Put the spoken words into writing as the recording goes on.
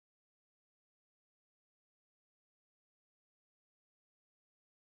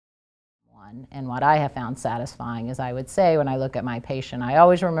fun. And what I have found satisfying is, I would say, when I look at my patient, I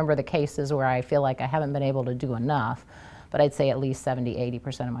always remember the cases where I feel like I haven't been able to do enough, but I'd say at least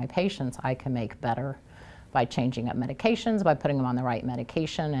 70–80% of my patients I can make better by changing up medications, by putting them on the right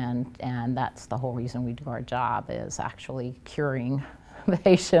medication, and that's the whole reason we do our job, is actually curing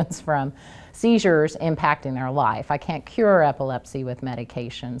patients from seizures impacting their life. I can't cure epilepsy with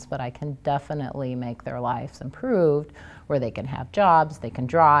medications, but I can definitely make their lives improved, where they can have jobs, they can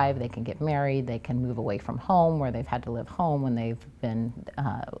drive, they can get married, they can move away from home where they've had to live home when they've been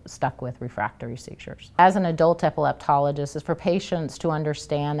stuck with refractory seizures. As an adult epileptologist, is for patients to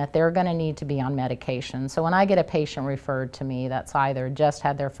understand that they're going to need to be on medication. So when I get a patient referred to me that's either just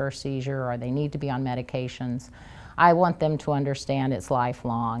had their first seizure or they need to be on medications, I want them to understand it's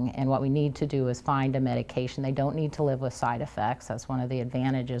lifelong, and what we need to do is find a medication. They don't need to live with side effects. That's one of the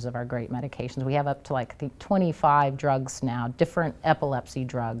advantages of our great medications. We have up to like 25 drugs now, different epilepsy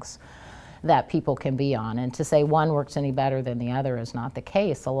drugs that people can be on, and to say one works any better than the other is not the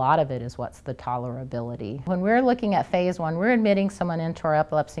case. A lot of it is what's the tolerability. When we're looking at phase 1, we're admitting someone into our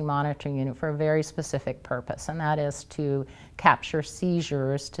epilepsy monitoring unit for a very specific purpose, and that is to capture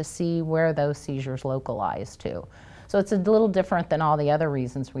seizures, to see where those seizures localize to. So it's a little different than all the other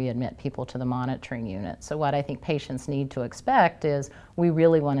reasons we admit people to the monitoring unit. So what I think patients need to expect is, we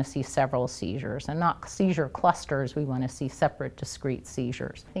really want to see several seizures, and not seizure clusters. We want to see separate, discrete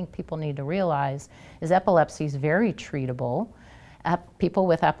seizures. I think people need to realize is epilepsy is very treatable. People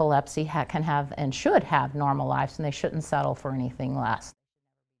with epilepsy can have and should have normal lives, and they shouldn't settle for anything less.